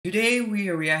Today we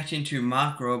are reacting to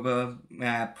Mark Rober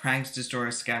pranks destroyer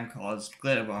scam called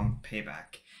GlitterBomb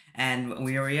Payback. And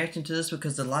we are reacting to this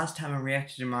because the last time I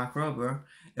reacted to Mark Rober,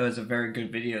 it was a very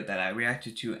good video that I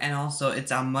reacted to. And also,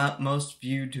 it's our most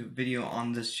viewed video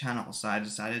on this channel. So I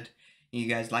decided you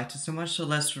guys liked it so much, so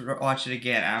let's watch it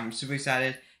again. I'm super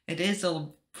excited. It is a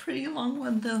pretty long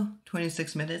one though,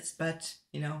 26 minutes, but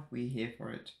you know, we're here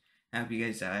for it. I hope you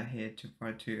guys are here to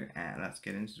part 2, and let's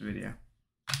get into the video.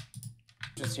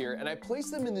 Here, and I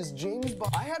placed them in this James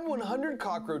Bond. I had 100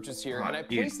 cockroaches here, and I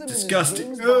placed them in this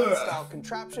disgusting. James Bond style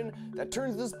contraption that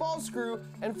turns this ball screw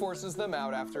and forces them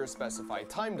out after a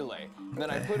specified time delay. And then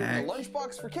I put it in a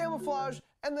lunchbox for camouflage,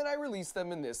 and then I released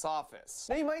them in this office.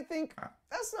 Now you might think,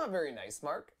 that's not very nice,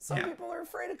 Mark. Some people are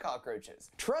afraid of cockroaches.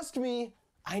 Trust me,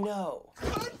 I know.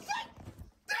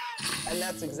 And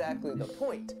that's exactly the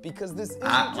point, because this isn't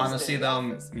just honestly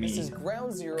though, this is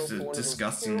ground zero for one of those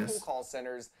terrible this call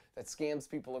centers that scams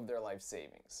people of their life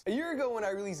savings. A year ago when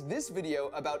I released this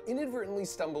video about inadvertently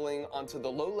stumbling onto the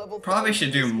low-level probably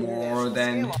should do more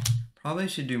than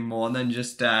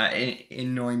just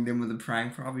annoying them with a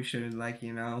prank. Probably should, like,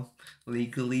 you know,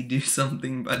 legally do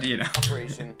something, but you know.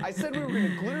 Operation. I said we were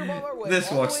going to glitter bomb our way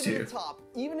this all works the way too. To the top,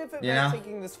 even if it meant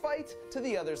taking this fight to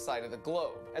the other side of the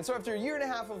globe. And so after a year and a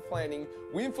half of planning,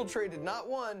 we infiltrated not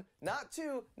one, not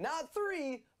two, not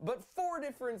three, but 4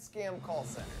 different scam call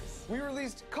centers. We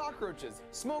released cockroaches,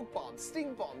 smoke bombs,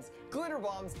 stink bombs, glitter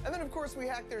bombs, and then of course we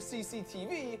hacked their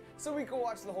CCTV so we could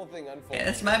watch the whole thing unfold. Yeah,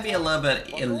 this might be a little bit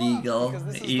illegal.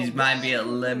 He might be he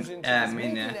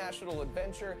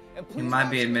might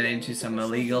be admitting to some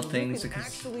illegal things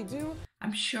because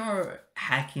I'm sure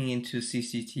hacking into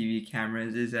CCTV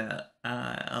cameras is a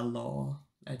law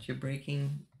that you're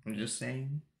breaking. I'm just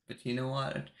saying. But you know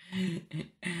what?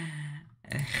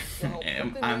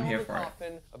 I'm here for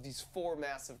it. Of these 4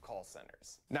 massive call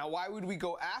centers. Now, why would we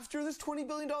go after this $20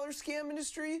 billion scam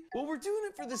industry? Well, we're doing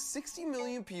it for the 60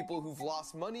 million people who've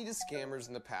lost money to scammers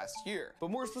in the past year. But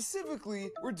more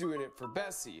specifically, we're doing it for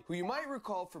Bessie, who you might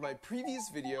recall from my previous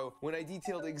video when I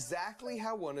detailed exactly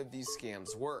how one of these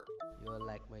scams worked. You're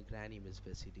like my granny, Miss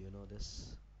Bessie. Do you know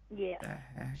this? Yeah.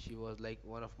 She was like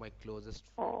one of my closest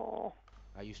friends. Oh.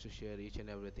 I used to share each and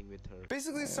everything with her.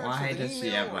 Basically, why does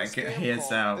he have like his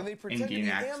Indian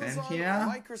accent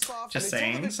here? Just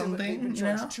saying something, you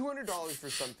know? $200 for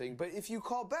something, but if you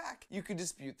call back, you could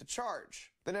dispute the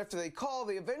charge. Then after they call,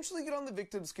 they eventually get on the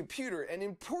victim's computer and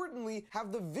importantly,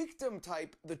 have the victim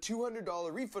type the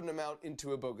 $200 refund amount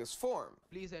into a bogus form.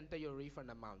 Please enter your refund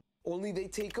amount. Only they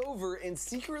take over and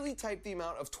secretly type the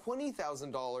amount of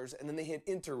 $20,000 and then they hit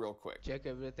enter real quick. Check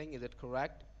everything, is it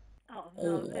correct? Oh,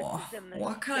 no, this is a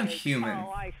what kind of human?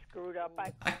 Oh, I screwed up.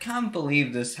 I can't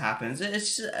believe this happens.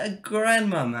 It's a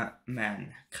grandma,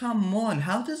 man. Come on,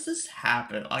 how does this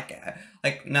happen?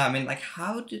 No, I mean, like,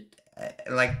 how did,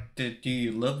 do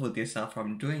you live with yourself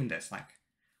from doing this? Like,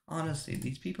 honestly,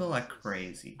 these people are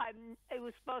crazy. It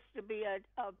was supposed to be a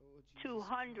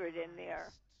 200 in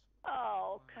there.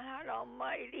 Oh, God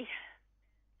almighty.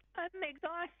 I'm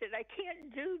exhausted. I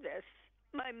can't do this.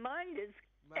 My mind is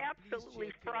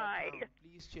absolutely fried.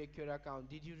 Please check your account.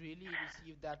 Did you really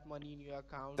receive that money in your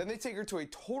account? Then they take her to a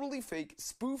totally fake,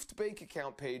 spoofed bank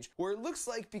account page where it looks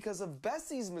like because of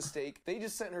Bessie's mistake, they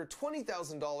just sent her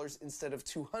 $20,000 instead of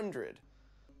 $200.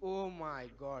 Oh my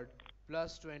God,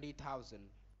 plus 20,000.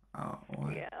 Oh,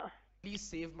 what? Yeah. Please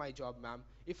save my job, ma'am.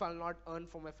 If I'll not earn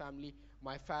for my family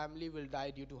will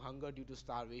die due to hunger, due to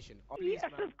starvation. Please,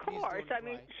 yes, of course.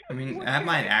 I mean, that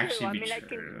might actually be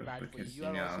true because, you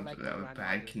know, the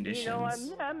bad conditions.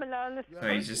 You know, I'm an honest so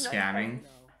he's just scamming.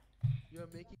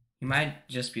 He might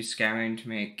just be scamming to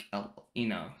make, you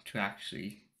know, to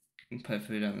actually put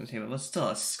food on the table. But still,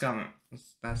 a scam.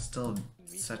 That's still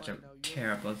such a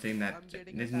terrible thing that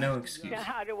there's no excuse. Now,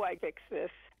 how do I fix this?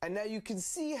 And now you can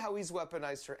see how he's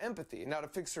weaponized her empathy. Now to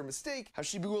fix her mistake, how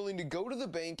she'd be willing to go to the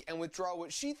bank and withdraw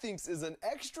what she thinks is an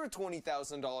extra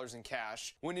 $20,000 in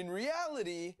cash, when in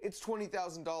reality, it's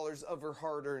 $20,000 of her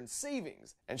hard-earned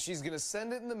savings. And she's gonna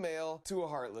send it in the mail to a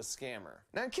heartless scammer.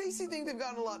 Now in case you think they've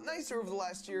gotten a lot nicer over the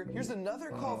last year, here's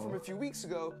another call from a few weeks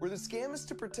ago where the scam is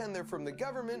to pretend they're from the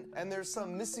government and there's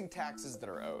some missing taxes that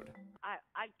are owed.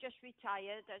 I just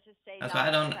retired, as I say. That's why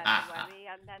I don't.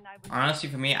 Honestly,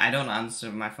 for me, I don't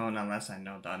answer my phone unless I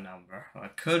know the number. Well,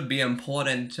 it could be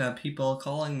important people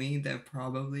calling me, there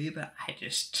probably, but I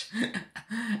just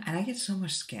and I get so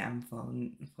much scam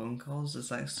phone calls. It's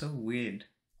like so weird.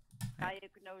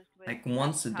 Like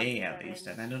once a day at least,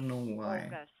 and I don't know why.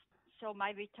 August. So my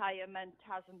retirement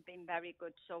hasn't been very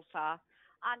good so far.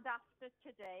 And after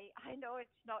today, I know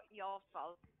it's not your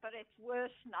fault, but it's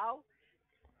worse now.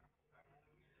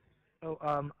 Oh,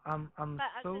 I'm But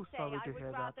as so I say, sorry I to would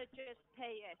hear that. rather just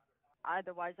pay it.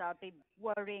 Otherwise, I'll be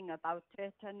worrying about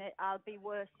it, and I'll be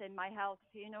worse in my health.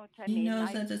 You know what I He mean?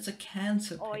 knows that it's a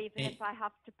cancer Or even if I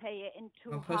have to pay it in a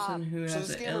two person halves. who So has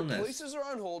the an scammer illness. places her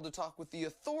on hold to talk with the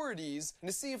authorities and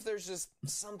to see if there's just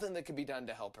something that could be done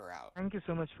to help her out. Thank you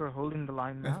so much for holding the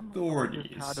line, ma'am. I Authorities.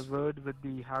 just had a word with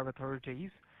the higher authorities,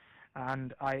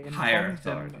 and I Higher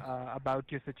informed them authority.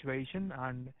 about your situation,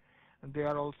 and they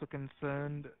are also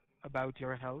concerned about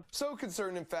your health. So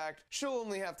concerned, in fact, she'll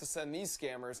only have to send these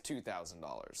scammers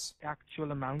 $2,000.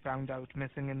 Actual amount found out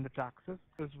missing in the taxes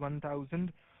is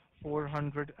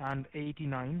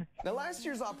 1,489. Now, last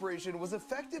year's operation was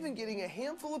effective in getting a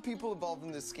handful of people involved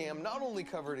in this scam not only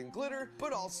covered in glitter,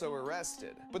 but also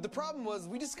arrested. But the problem was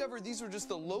we discovered these were just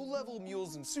the low-level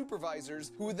mules and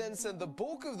supervisors who would then send the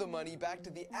bulk of the money back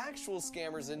to the actual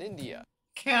scammers in India.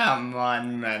 Come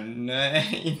on, man.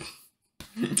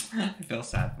 I feel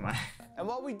sad for my... And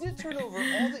while we did turn over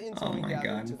all the intel Oh we my gathered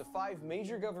God. to the 5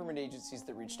 major government agencies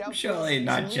that reached out Surely to us,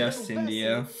 not as just Leonardo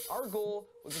India. Bessie, our goal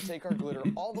was to take our glitter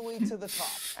all the way to the top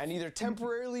and either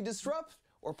temporarily disrupt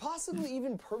or possibly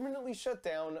even permanently shut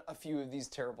down a few of these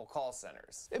terrible call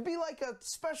centers. It'd be like a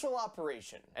special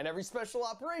operation, and every special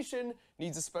operation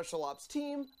needs a special ops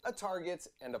team, a target,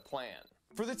 and a plan.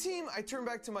 For the team, I turn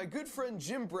back to my good friend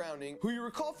Jim Browning, who you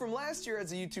recall from last year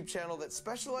has a YouTube channel that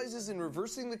specializes in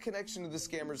reversing the connection to the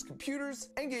scammers' computers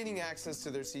and gaining access to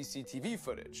their CCTV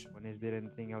footage. Is there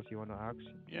anything else you want to ask?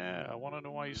 Yeah, I want to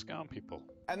know why you scam people.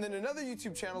 And then another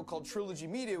YouTube channel called Trilogy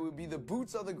Media would be the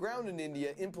boots on the ground in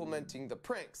India implementing the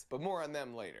pranks, but more on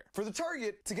them later. For the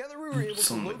target, together we were able Boots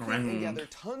to on the locate and ground. gather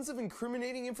tons of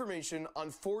incriminating information on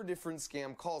 4 different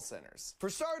scam call centers. For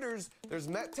starters, there's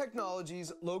Met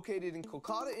Technologies located in Kolkata,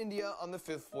 India on the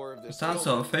 5th floor of this Sounds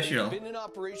so building. official. They've been in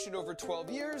operation over 12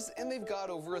 years and they've got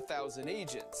over 1,000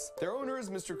 agents. Their owner is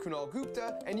Mr. Kunal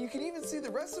Gupta, and you can even see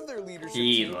the rest of their leadership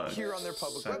He team looks here on their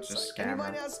public such a website. And you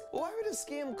might scammer. ask, well, why would a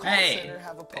scam call Hey, center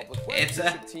have a public it's a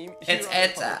leadership team here on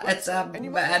their public it's a website? And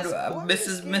you might bad ask, why would a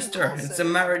Mrs. scam Mister. call It's a center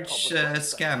have marriage public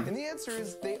website? scam. And the answer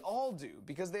is they all do,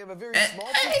 because they have a very Hey, small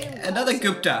hey, scam call another center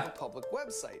Gupta. have a public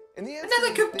website. And the answer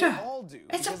Another is Gupta. they all do.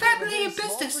 It's a because they have family very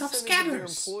small business of percentage their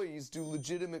scammers. employees do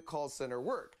legitimate call center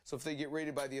work. So if they get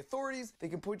raided by the authorities, they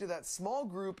can point to that small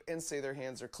group and say their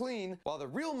hands are clean, while the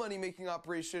real money-making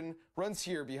operation runs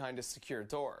here behind a secure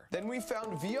door. Then we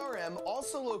found VRM,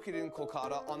 also located in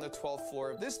Kolkata on the 12th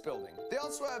floor of this building. They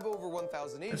also have over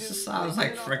 1,000 agents. This sounds They've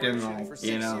like been in freaking operation for like, 6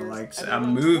 you know, years, like and they a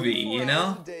run movie, 24 you know?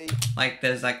 hours a day. Like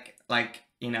there's like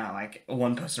you know, like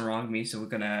one person wronged me, so we're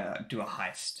gonna do a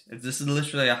heist. This is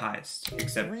literally a heist,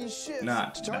 except 3 shifts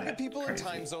not to target that people in crazy,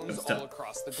 time zones but still. all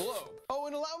across the globe. Oh,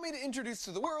 and allow me to introduce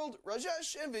to the world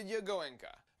Rajesh and Vidya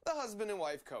Goenka, the husband and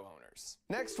wife co-owners.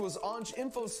 Next was Anj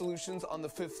Info Solutions on the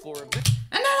 5th floor of this.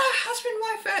 Not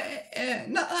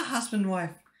a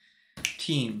husband-wife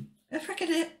team. I freaking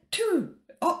it too.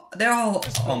 Oh, they're all.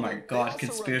 Oh my They God, also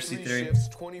conspiracy run 3 theory. shifts,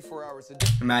 24 hours a day.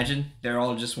 Imagine they're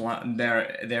all just one.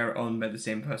 They're owned by the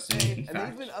same person. In And they've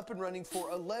fact, been up and running for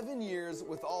 11 years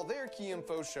with all their key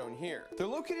info shown here. They're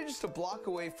located just a block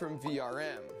away from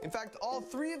VRM. In fact, all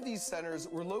 3 of these centers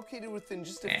were located within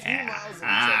just a few miles of each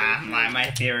other. my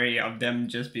theory of them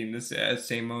just being the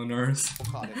same owners,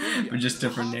 but just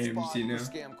different names, you know.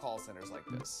 Scam call centers like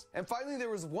this. And finally,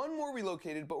 there was one more we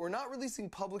located, but we're not releasing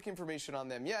public information on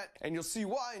them yet, and you'll see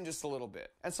why in just a little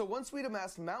bit. And so once we'd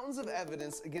amassed mountains of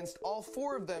evidence against all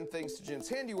 4 of them thanks to Jim's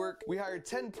handiwork, we hired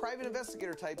 10 private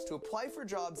investigator types to apply for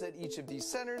jobs at each of these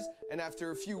centers, and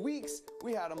after a few weeks,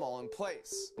 we had them all in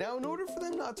place. Now, in order for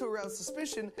them not to arouse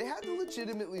suspicion, they had to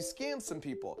legitimately scam some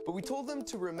people, but we told them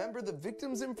to remember the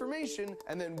victim's information,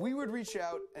 and then we would reach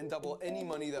out and double any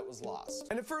money that was lost.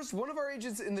 And at first, one of our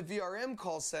agents in the VRM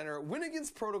call center went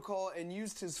against protocol and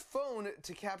used his phone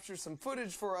to capture some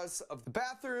footage for us of the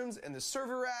bathrooms and the server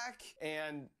rack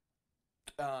and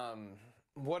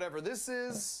whatever this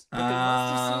is. But they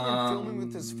must have seen him filming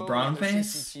with his phone brown on their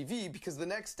face? CCTV, because the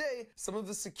next day, some of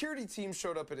the security team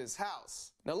showed up at his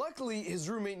house. Now, luckily, his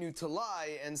roommate knew to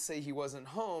lie and say he wasn't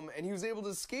home, and he was able to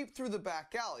escape through the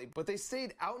back alley, but they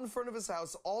stayed out in front of his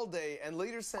house all day and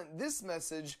later sent this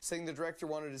message saying the director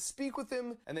wanted to speak with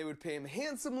him and they would pay him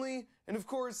handsomely, and of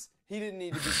course, he didn't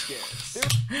need to be scared.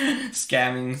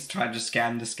 Scamming, try to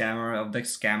scam the scammer of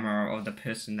the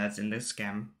person that's in this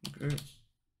scam.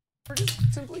 We're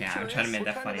just simply Yeah, I'm curious trying to make what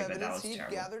that kind funny, of but that evidence was he'd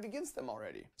terrible. gathered against them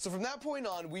already. So from that point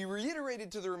on, we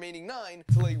reiterated to the remaining 9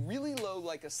 to lay really low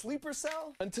like a sleeper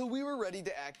cell until we were ready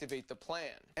to activate the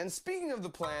plan. And speaking of the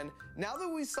plan, now that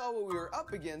we saw what we were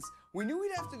up against, we knew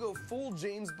we'd have to go full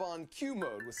James Bond Q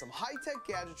mode with some high-tech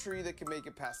gadgetry that could make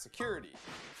it past security.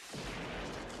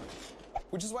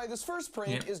 which is why this first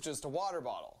prank is just a water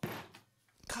bottle.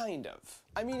 Kind of.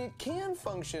 I mean, it can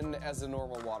function as a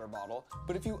normal water bottle,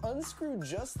 but if you unscrew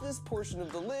just this portion of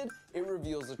the lid, it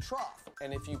reveals a trough.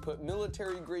 And if you put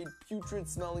military-grade putrid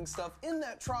smelling stuff in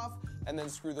that trough and then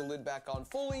screw the lid back on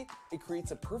fully, it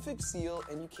creates a perfect seal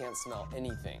and you can't smell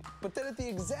anything. But then at the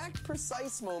exact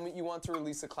precise moment you want to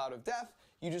release a cloud of death,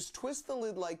 you just twist the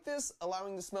lid like this,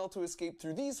 allowing the smell to escape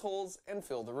through these holes and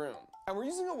fill the room. And we're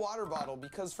using a water bottle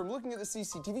because from looking at the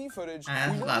CCTV footage, we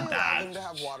really allow them to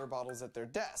have water bottles at their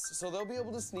desks, so they'll be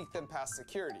able to sneak them past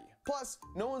security. Plus,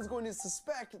 no one's going to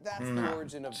suspect that's the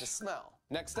origin of the smell.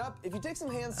 Next up, if you take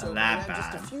some hand soap and add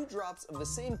just a few drops of the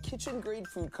same kitchen-grade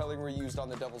food coloring we used on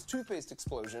the Devil's Toothpaste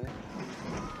explosion,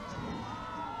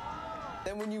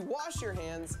 then when you wash your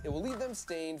hands, it will leave them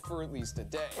stained for at least a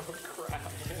day. Oh, crap.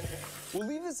 We'll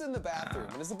leave this in the bathroom,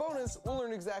 and as a bonus, we'll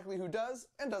learn exactly who does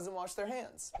and doesn't wash their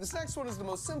hands. This next one is the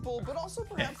most simple, but also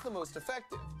perhaps the most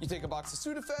effective. You take a box of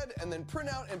Sudafed and then print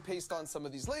out and paste on some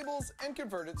of these labels and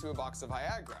convert it to a box of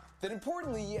Viagra. Then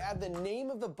importantly, you add the name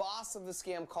of the boss of the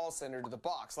scam call center to the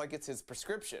box, like it's his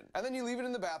prescription. And then you leave it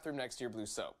in the bathroom next to your blue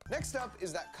soap. Next up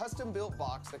is that custom-built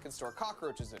box that can store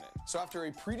cockroaches in it. So after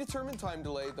a predetermined time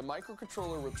delay, the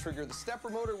microcontroller will trigger the stepper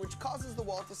motor, which causes the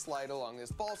wall to slide along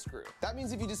this ball screw. That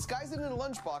means if you disguise it in a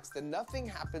lunchbox, then nothing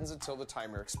happens until the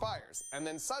timer expires. And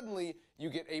then suddenly,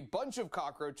 you get a bunch of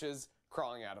cockroaches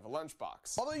crawling out of a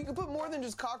lunchbox. Although you can put more than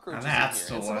just cockroaches in here. And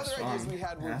some other ideas we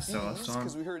had were bees,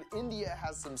 because we heard India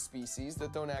has some species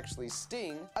that don't actually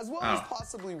sting, as well as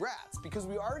possibly rats, because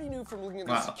we already knew from looking at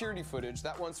the security footage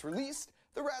that once released,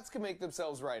 the rats can make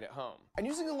themselves right at home. And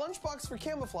using a lunchbox for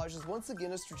camouflage is once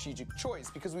again a strategic choice,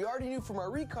 because we already knew from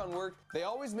our recon work, they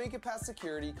always make it past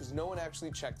security because no one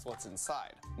actually checks what's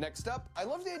inside. Next up, I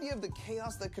love the idea of the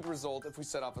chaos that could result if we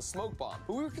set off a smoke bomb,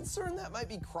 but we were concerned that might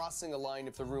be crossing a line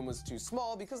if the room was too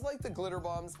small, because like the glitter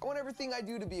bombs, I want everything I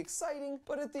do to be exciting,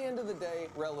 but at the end of the day,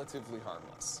 relatively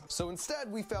harmless. So instead,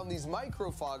 we found these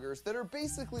micro foggers that are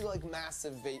basically like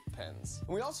massive vape pens.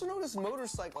 And we also noticed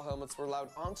motorcycle helmets were allowed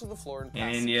onto the floor and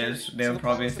in India, they'll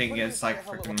probably think it's like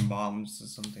freaking bombs or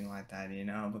something like that, you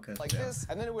know, because like this,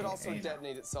 and then it would also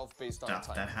detonate itself based on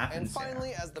time. That happens. And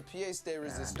finally, as the pièce de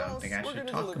résistance, we're going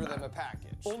to deliver them a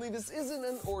package. Only this isn't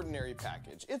an ordinary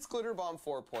package. It's GlitterBomb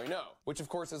 4.0, which of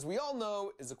course, as we all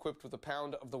know, is equipped with a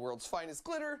pound of the world's finest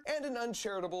glitter and an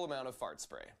uncharitable amount of fart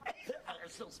spray. I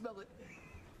still smell it.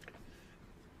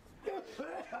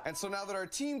 And so now that our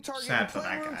team target and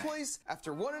plan were in place,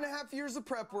 after 1.5 years of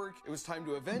prep work, it was time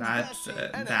to avenge that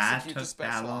and execute the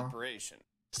special operation.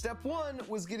 Step 1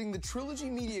 was getting the Trilogy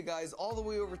Media guys all the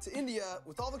way over to India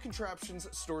with all the contraptions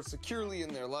stored securely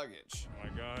in their luggage. My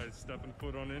guys stepping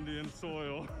foot on Indian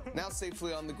soil. Now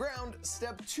safely on the ground,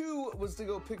 step 2 was to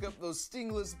go pick up those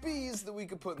stingless bees that we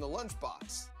could put in the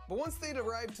lunchbox. But once they'd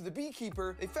arrived to the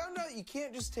beekeeper, they found out you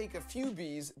can't just take a few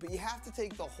bees, but you have to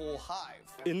take the whole hive.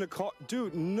 In the car,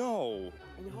 dude, no.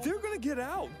 They're gonna get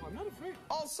out. I'm not afraid.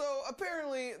 Also,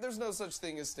 apparently, there's no such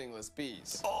thing as stingless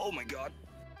bees. Oh my god.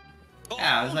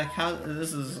 Yeah, I was like, how,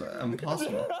 this is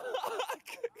impossible.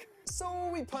 So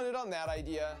we punted on that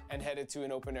idea and headed to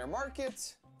an open air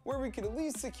market where we could at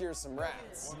least secure some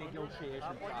rats.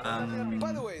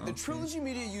 By the way, the Trilogy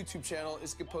Media YouTube channel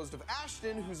is composed of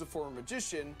Ashton, who's a former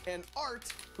magician, and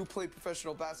Art, who played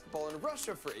professional basketball in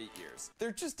Russia for 8 years.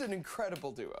 They're just an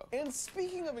incredible duo. And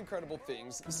speaking of incredible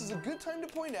things, this is a good time to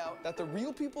point out that the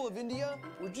real people of India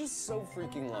were just so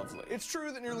freaking lovely. It's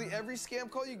true that nearly every scam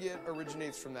call you get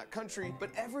originates from that country,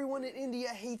 but everyone in India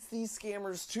hates these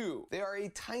scammers too. They are a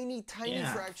tiny, tiny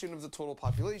fraction of the total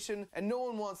population, and no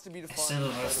one wants to be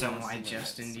defined. Why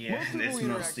just India is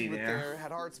mostly there.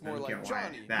 Had hearts more like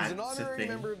Johnny, who's an honorary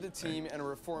member of the team and a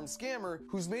reformed scammer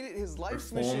who's made it his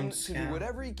life's mission to do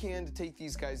whatever he can to take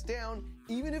these guys down,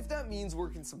 even if that means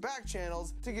working some back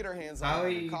channels to get our hands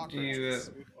on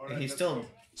cockroaches. He's still.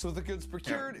 So with the goods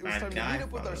procured, it was time to meet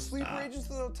up with our sleeper agents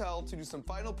at the hotel to do some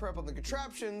final prep on the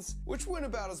contraptions, which went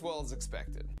about as well as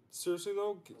expected. Seriously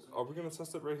though, are we gonna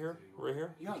test it right here? Right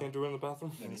here? Yeah. You can't do it in the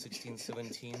bathroom? 16,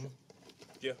 17.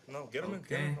 Yeah, no, get them in.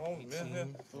 Get them. Oh, yeah.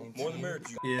 More than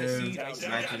marriage. Yeah,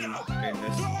 imagine doing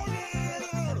this.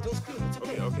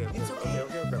 Okay.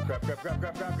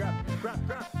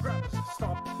 Grab.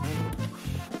 Stop.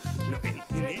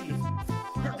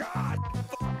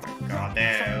 God,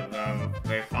 they're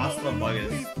very fast little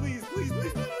buggers. Please.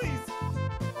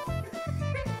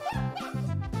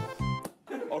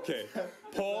 Okay,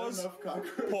 pause.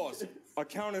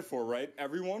 Accounted for, right?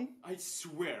 Everyone? I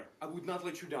swear, I would not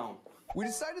let you down. We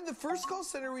decided the first call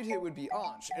center we'd hit would be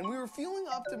Anj, and we were feeling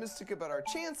optimistic about our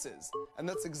chances. And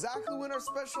that's exactly when our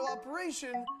special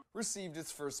operation received its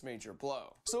first major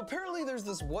blow. So apparently there's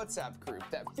this WhatsApp group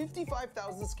that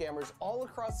 55,000 scammers all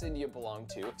across India belong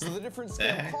to, so the different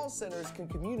scam call centers can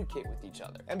communicate with each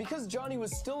other. And because Johnny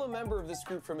was still a member of this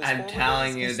group from his I'm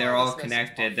telling you, they're all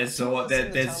connected. There's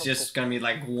just gonna be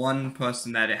like one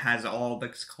person that has all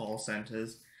the call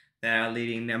centers that are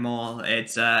leading them all.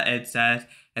 It's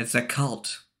a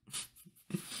cult.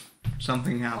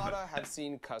 Something happened. Have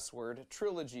seen cuss word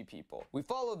trilogy people. We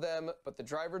followed them, but the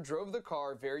driver drove the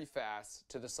car very fast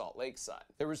to the Salt Lake side.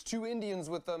 There was 2 Indians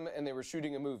with them, and they were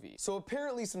shooting a movie. So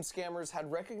apparently some scammers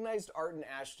had recognized Art and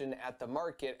Ashton at the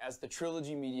market as the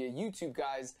Trilogy Media YouTube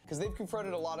guys, because they've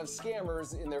confronted a lot of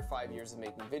scammers in their 5 years of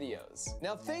making videos.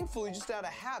 Now thankfully, just out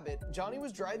of habit, Johnny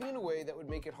was driving in a way that would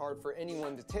make it hard for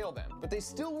anyone to tail them, but they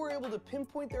still were able to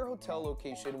pinpoint their hotel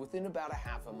location within about a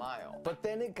half a mile. But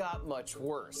then it got much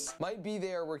worse. Might be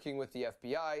they are working with the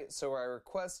FBI, so I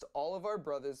request all of our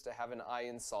brothers to have an eye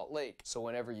in Salt Lake, so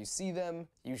whenever you see them,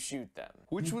 you shoot them.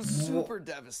 Which was super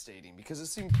devastating, because it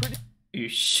seemed pretty... You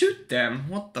shoot them?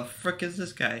 What the frick is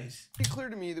this, guys? It's clear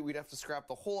to me that we'd have to scrap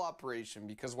the whole operation,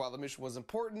 because while the mission was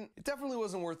important, it definitely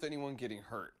wasn't worth anyone getting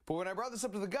hurt. But when I brought this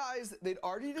up to the guys, they'd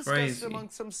already discussed it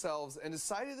amongst themselves and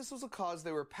decided this was a cause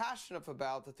they were passionate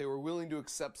about, that they were willing to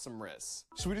accept some risks.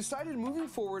 So we decided moving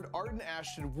forward, Art and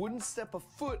Ashton wouldn't step a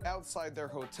foot outside their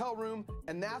hotel room,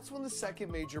 and that's when the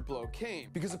second major blow came.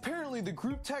 Because apparently the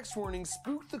group text warning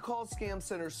spooked the call scam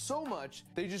center so much,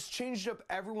 they just changed up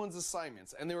everyone's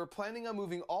assignments, and they were planning on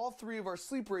moving all 3 of our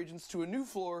sleeper agents to a new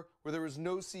floor where there was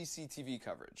no CCTV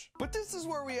coverage. But this is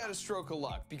where we had a stroke of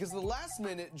luck, because at the last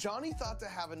minute, Johnny thought to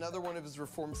have another one of his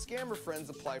reformed scammer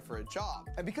friends apply for a job.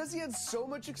 And because he had so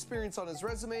much experience on his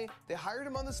resume, they hired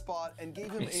him on the spot and gave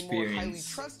him a more highly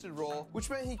trusted role, which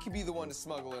meant he could be the one to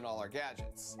smuggle in all our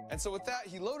gadgets. And so with that,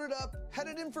 he loaded up,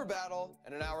 headed in for battle,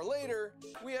 and an hour later,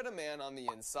 we had a man on the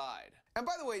inside. And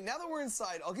by the way, now that we're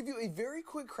inside, I'll give you a very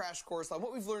quick crash course on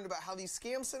what we've learned about how these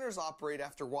scam centers operate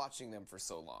after watching them for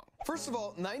so long. First of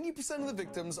all, 90% of the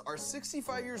victims are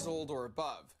 65 years old or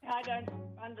above. I don't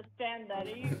understand that.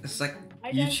 It's like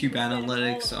YouTube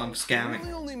analytics on scamming. They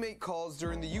really only make calls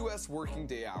during the US working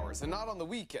day hours and not on the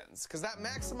weekends, because that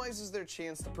maximizes their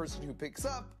chance the person who picks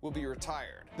up will be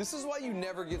retired. This is why you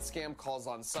never get scam calls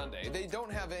on Sunday. They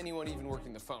don't have anyone even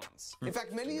working the phones. In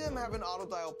fact, many of them have an auto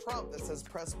dial prompt that says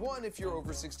press 1 if you're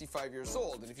over 65 years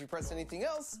old, and if you press anything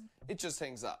else, it just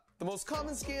hangs up. The most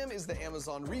common scam is the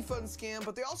Amazon refund scam,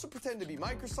 but they also pretend to be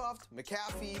Microsoft,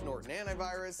 McAfee, Norton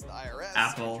Antivirus, the IRS,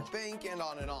 Apple, your bank, and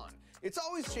on and on. It's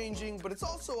always changing, but it's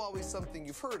also always something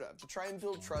you've heard of to try and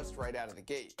build trust right out of the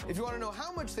gate. If you want to know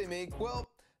how much they make, well,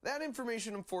 that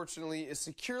information, unfortunately, is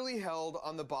securely held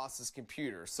on the boss's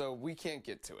computer, so we can't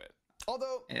get to it.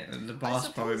 Although, the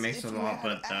boss probably makes a lot,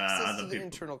 but other people.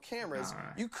 Internal cameras,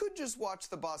 you could just watch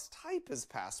the boss type his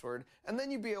password, and then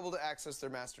you'd be able to access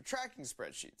their master tracking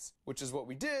spreadsheets, which is what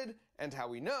we did, and how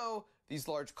we know these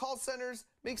large call centers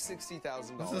make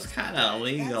 $60,000. This is kind of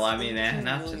illegal. I mean,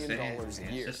 not just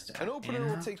a year. An opener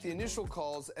will take the initial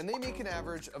calls, and they make an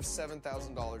average of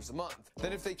 $7,000 a month.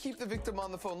 Then if they keep the victim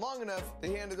on the phone long enough,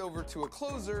 they hand it over to a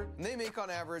closer, and they make on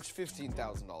average $15,000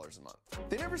 a month.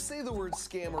 They never say the word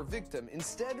scam or victim,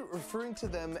 instead referring to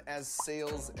them as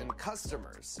sales and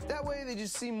customers. That way they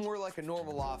just seem more like a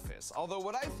normal office. Although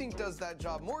what I think does that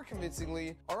job more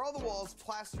convincingly are all the walls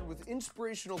plastered with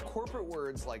inspirational corporate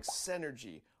words like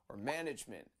synergy or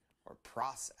management or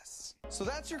process. So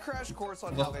that's your crash course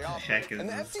on how they operate. And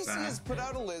the FTC has put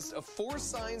out a list of 4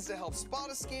 signs to help spot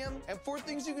a scam and 4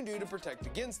 things you can do to protect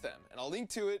against them. And I'll link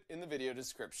to it in the video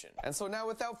description. And so now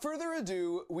without further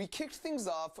ado, we kicked things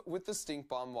off with the stink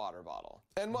bomb water bottle.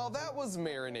 And while that was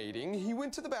marinating, he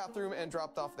went to the bathroom and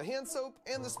dropped off the hand soap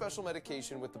and the special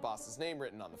medication with the boss's name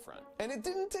written on the front. And it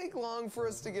didn't take long for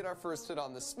us to get our first hit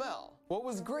on the smell. What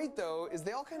was great though is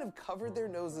they all kind of covered their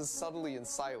noses subtly in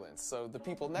silence, so the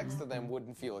people next to them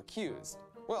wouldn't feel accused.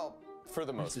 Well, for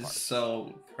the most part. This is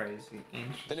so crazy.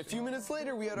 Then a few minutes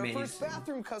later, we had our first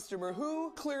bathroom customer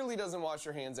who clearly doesn't wash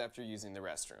her hands after using the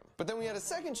restroom. But then we had a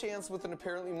second chance with an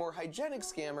apparently more hygienic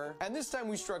scammer, and this time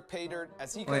we struck pay dirt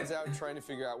as he comes out trying to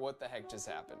figure out what the heck just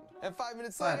happened. And 5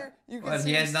 minutes later, you can see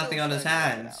he has nothing on his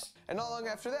hands. And not long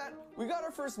after that, we got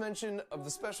our first mention of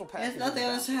the special package. He has nothing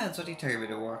on his hands. What do you tell me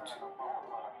to work?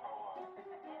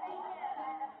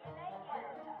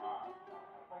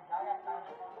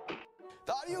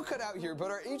 The audio cut out here, but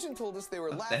our agent told us they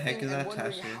were laughing and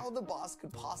wondering how the boss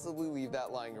could possibly leave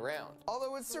that lying around.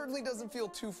 Although it certainly doesn't feel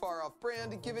too far off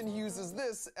brand, given he uses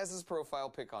this as his profile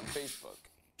pic on Facebook.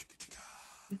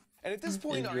 And at this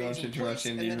point, our agent placed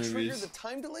and then triggered the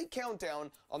time delay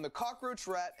countdown on the cockroach,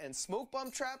 rat, and smoke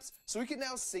bomb traps, so he can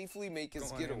now safely make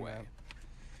his getaway.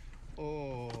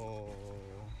 Oh.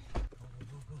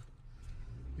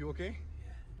 You okay?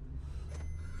 Yeah.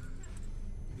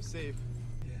 You safe?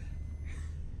 Yeah.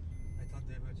 I thought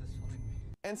they were just following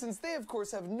me. And since they, of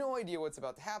course, have no idea what's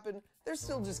about to happen, they're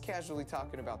still just casually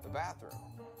talking about the bathroom.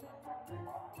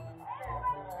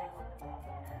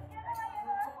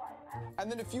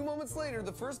 And then a few moments later,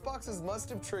 the first boxes must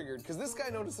have triggered because this guy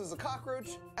notices a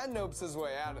cockroach and nopes his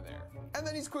way out of there. And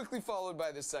then he's quickly followed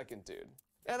by the second dude.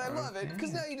 And I love it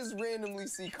because now you just randomly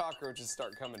see cockroaches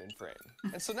start coming in frame.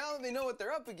 And so now that they know what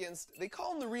they're up against, they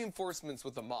call in the reinforcements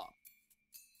with a mop.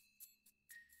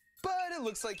 But it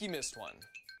looks like he missed one.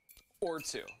 Or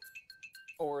two.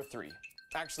 Or three.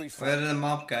 Actually, 4. Where did the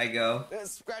mop guy go?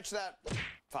 Scratch that.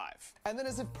 5. And then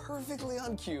as if perfectly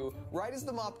on cue, right as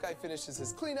the mop guy finishes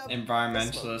his cleanup,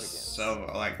 environmentalists, so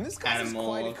like this causes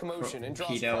quite a commotion and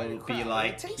draws quite a crowd.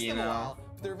 Like, it takes them a while,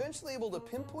 but they're eventually able to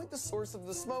pinpoint the source of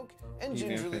the smoke and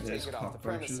gingerly take it off the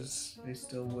premises. They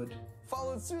still would.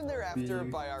 Followed soon thereafter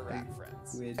by our rat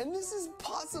friends. And this is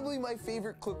possibly my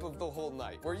favorite clip of the whole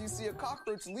night, where you see a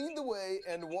cockroach lead the way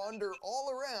and wander all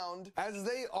around as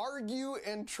they argue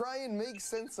and try and make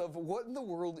sense of what in the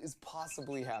world is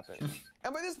possibly happening.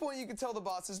 And by this point, you can tell the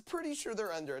boss is pretty sure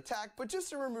they're under attack, but just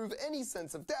to remove any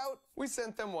sense of doubt, we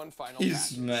sent them one final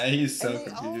package. He's so and they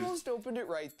confused. almost opened it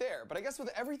right there, but I guess with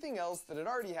everything else that had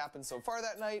already happened so far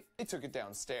that night, they took it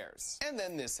downstairs. And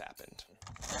then this happened.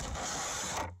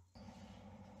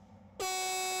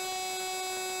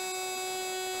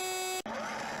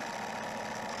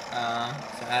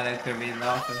 So Adam could be in the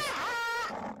office.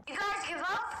 You guys give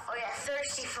up, or you're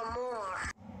thirsty for more?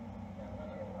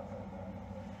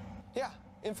 Yeah,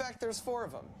 in fact, there's 4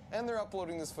 of them, and they're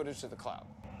uploading this footage to the cloud.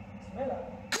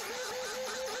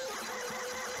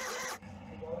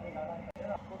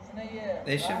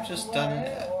 They should have just done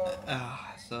it.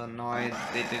 So annoyed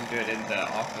they didn't do it in the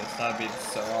office. That'd be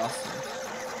so awesome.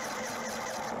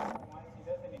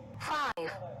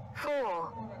 5,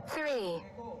 4, 3,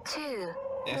 2,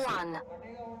 1.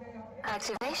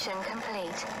 Activation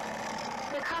complete.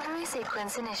 Recovery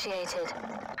sequence initiated.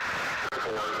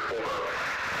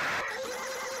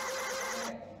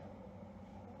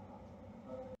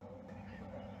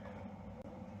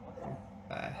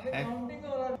 Heck?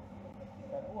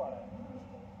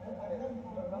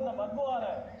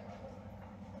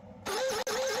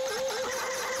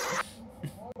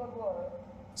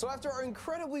 So after our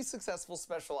incredibly successful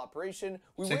special operation,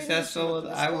 we successful.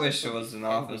 I wish it was an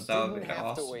office. That would be awesome.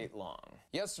 Have to awesome. wait long.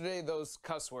 Yesterday, those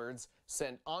cuss words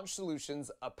sent Anch Solutions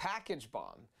a package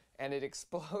bomb, and it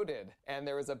exploded, and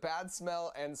there was a bad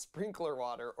smell and sprinkler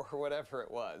water, or whatever it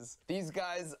was. These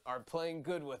guys are playing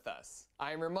good with us.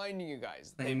 I am reminding you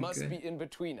guys, they must be in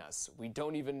between us. We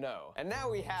don't even know. And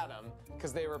now we had them,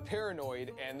 because they were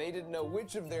paranoid, and they didn't know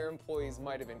which of their employees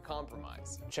might have been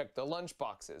compromised. Check the lunch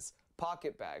boxes,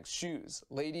 pocket bags, shoes,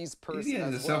 ladies' purse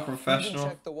as well. Even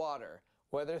check the water,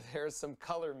 whether there's some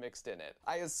color mixed in it.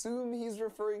 I assume he's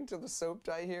referring to the soap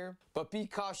dye here. But be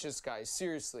cautious, guys,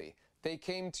 seriously. They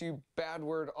came to bad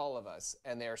word all of us,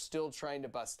 and they are still trying to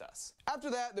bust us. After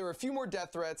that, there were a few more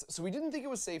death threats, so we didn't think it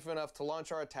was safe enough to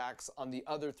launch our attacks on the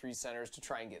other 3 centers to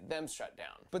try and get them shut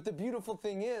down. But the beautiful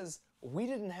thing is, we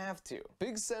didn't have to.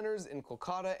 Big centers in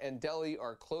Kolkata and Delhi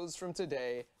are closed from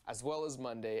today, as well as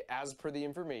Monday, as per the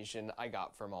information I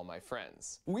got from all my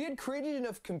friends. We had created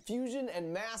enough confusion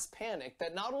and mass panic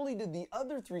that not only did the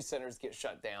other 3 centers get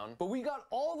shut down, but we got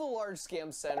all the large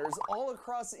scam centers all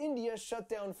across India shut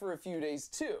down for a few days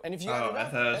too. And if you add it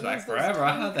up, that means forever.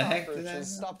 How the heck did that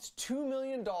stopped $2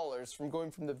 million from going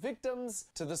from the victims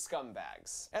to the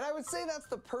scumbags. And I would say that's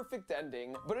the perfect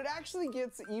ending, but it actually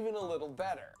gets even a little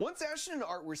better. Once Ashton and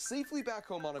Art were safely back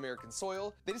home on American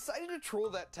soil, they decided to troll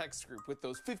that text group with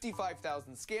those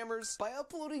 55,000 scammers by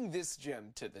uploading this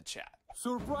gem to the chat.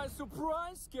 Surprise,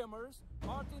 surprise, scammers!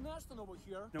 Art and Ashton over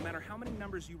here. No matter how many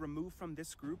numbers you remove from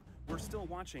this group, we're still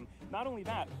watching. Not only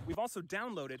that, we've also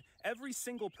downloaded every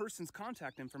single person's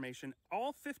contact information,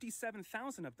 all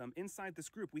 57,000 of them inside this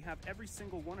group. We have every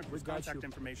single one of your contact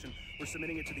information. We're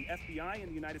submitting it to the FBI in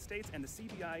the United States and the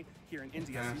CBI here in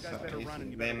India. So you guys better run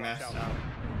and you better watch out.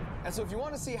 And so if you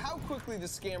want to see how quickly the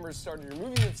scammers started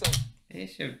removing themselves... They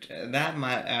should, that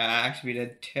might actually be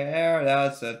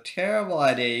that's a terrible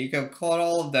idea. You could have caught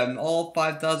all of them, all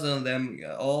 5,000 of them,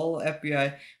 all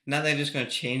FBI. Now they're just gonna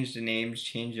change the names,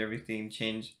 change everything,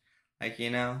 change, like,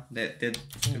 you know, they're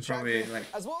probably like.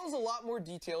 As well as a lot more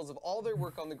details of all their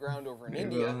work on the ground over in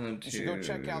India, you should go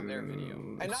check out their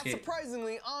video. And not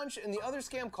surprisingly, Ansh and the other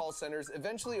scam call centers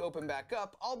eventually opened back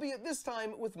up, albeit this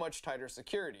time with much tighter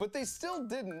security. But they still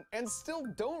didn't, and still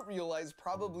don't realize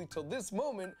probably till this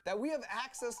moment, that we have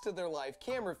access to their live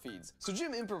camera feeds. So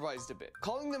Jim improvised a bit,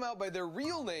 calling them out by their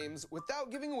real names without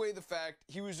giving away the fact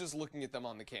he was just looking at them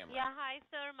on the camera. Yeah, hi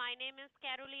sir, my name is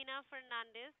Carolina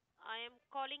Fernandez. I am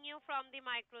calling you from the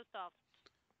Microsoft.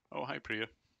 Oh, hi, Priya.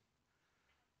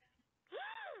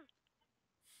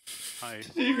 Hi.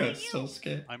 You got so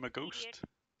scared. I'm a ghost.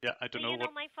 Yeah, I don't Do know you what.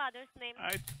 know my father's name?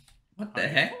 What the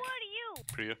heck? Who are you?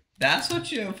 Priya. That's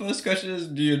what your first question is.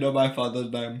 Do you know my father's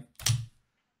name?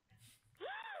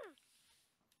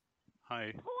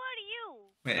 Hi. Who are you?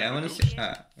 Wait, I want to say.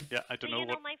 Yeah, I don't know Do you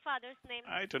know what. my father's name?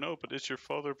 I don't know, but is your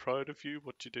father proud of you?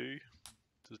 What you do?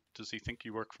 Does he think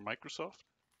you work for Microsoft?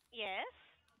 Yes,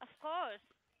 of course.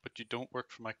 But you don't work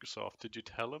for Microsoft. Did you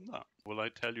tell him that? Will I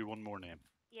tell you one more name?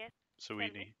 Yes.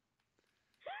 Soini.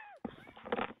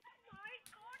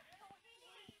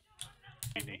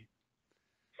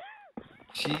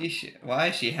 Soini. Why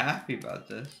is she happy about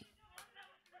this?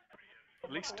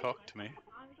 At least talk to me.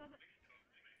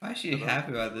 Why is she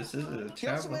happy about this? This is a terrible He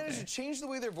also managed thing. to change the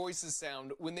way their voices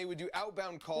sound when they would do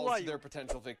outbound calls to their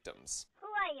potential victims. Who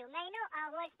are you? May I know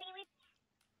who I speak with?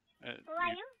 Who are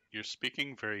you? You're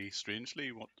speaking very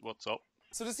strangely. What's up?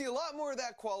 So to see a lot more of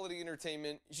that quality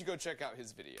entertainment, you should go check out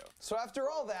his video. So after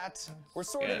all that, we're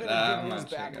sort of in a good news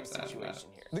backup situation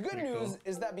here. The good news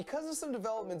is that because of some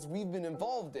developments we've been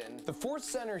involved in, the fourth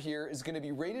center here is going to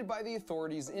be raided by the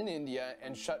authorities in India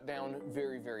and shut down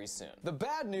very, very soon. The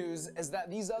bad news is that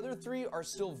these other three are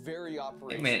still very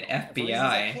operational. I mean, FBI.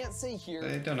 I can't say here,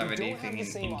 They don't have we anything in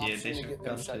India. They should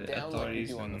come to the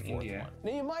authorities in India.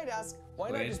 Now you might ask, why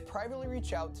not just privately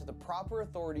reach out to the proper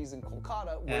authorities in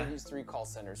Kolkata where these three call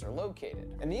centers are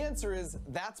located? And the answer is,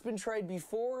 that's been tried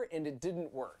before and it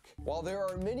didn't work. While there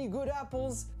are many good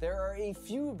apples, there are a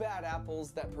few bad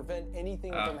apples that prevent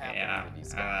anything from happening to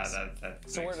these guys.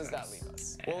 So where does that leave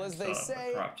us? Well, as they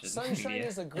say, sunshine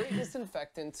is a great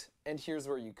disinfectant, and here's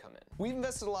where you come in. We've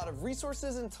invested a lot of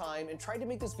resources and time and tried to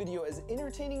make this video as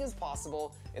entertaining as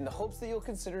possible in the hopes that you'll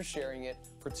consider sharing it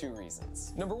for two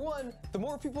reasons. Number one, the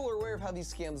more people are aware of how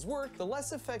these scams work, the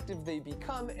less effective they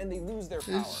become and they lose their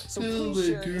power. So please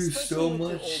share it, especially with your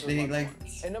older loved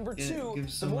ones. And number two,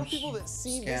 the more people that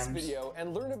see this video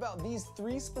and learn about these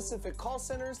three specific call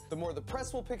centers, the more the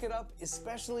press will pick it up,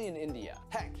 especially in India.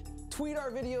 Heck, tweet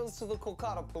our videos to the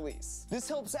Kolkata police. This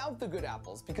helps out the good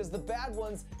apples because the bad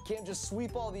ones can't just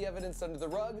sweep all the evidence under the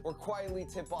rug or quietly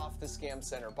tip off the scam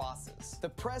center bosses. The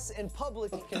press and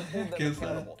public can hold them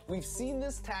accountable. We've seen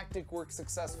this tactic work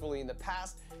successfully in the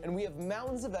past, and we have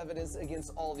mountains of evidence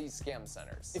against all these scam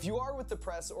centers. If you are with the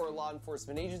press or a law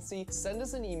enforcement agency, send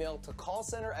us an email to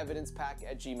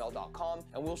callcenterevidencepack@gmail.com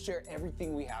and we'll share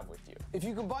everything we have with you. If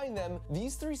you combine them,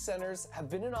 these three centers have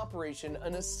been in operation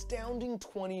an astounding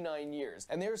 29 years,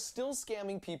 and they're still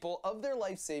scamming people of their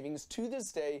life savings to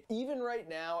this day, even right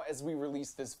now as we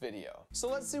release this video. So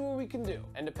let's see what we can do.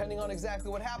 And depending on exactly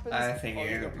what happens, I'll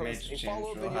either post a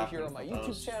follow-up video here on my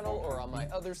YouTube channel or on my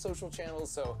other social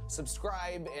channels, so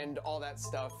subscribe and all that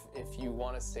stuff if you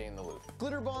want to stay in the loop.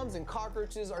 Glitter bombs and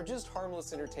cockroaches are just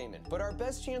harmless entertainment, but our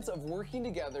best chance of working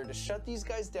together to shut these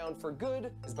guys down for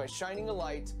good is by shining a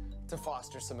light to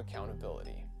foster some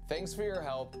accountability. Thanks for your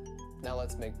help. Now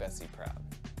let's make Bessie proud.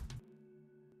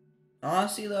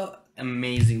 Honestly though,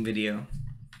 amazing video.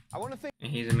 I want to thank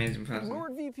He's an amazing person.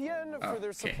 NordVPN for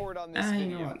their support on this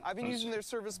video. I've been using their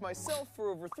service myself for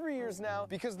over 3 years now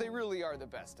because they really are the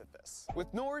best at this.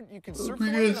 With Nord, you can surf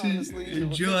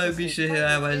enjoy. Be sure to hit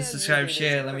that button, subscribe,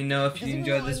 share. Let me know if you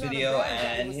enjoyed this video.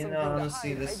 And you know,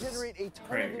 honestly, this is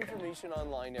pretty good.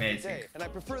 Online every day, and I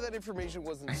prefer that information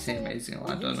wasn't amazing a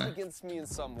lot, don't I? against me in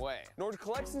some way. Nord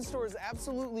collects and stores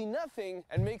absolutely nothing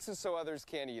and makes it so others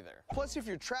can't either. Plus, if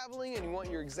you're traveling and you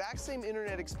want your exact same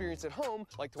internet experience at home,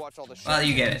 like to watch all the shows. Well,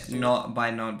 you get it. Not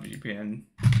by NordVPN.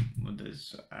 With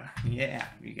this, yeah,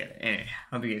 you get it. Anyway,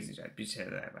 hope you guys enjoyed. Be sure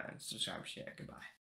to hit that button, subscribe, share. Goodbye.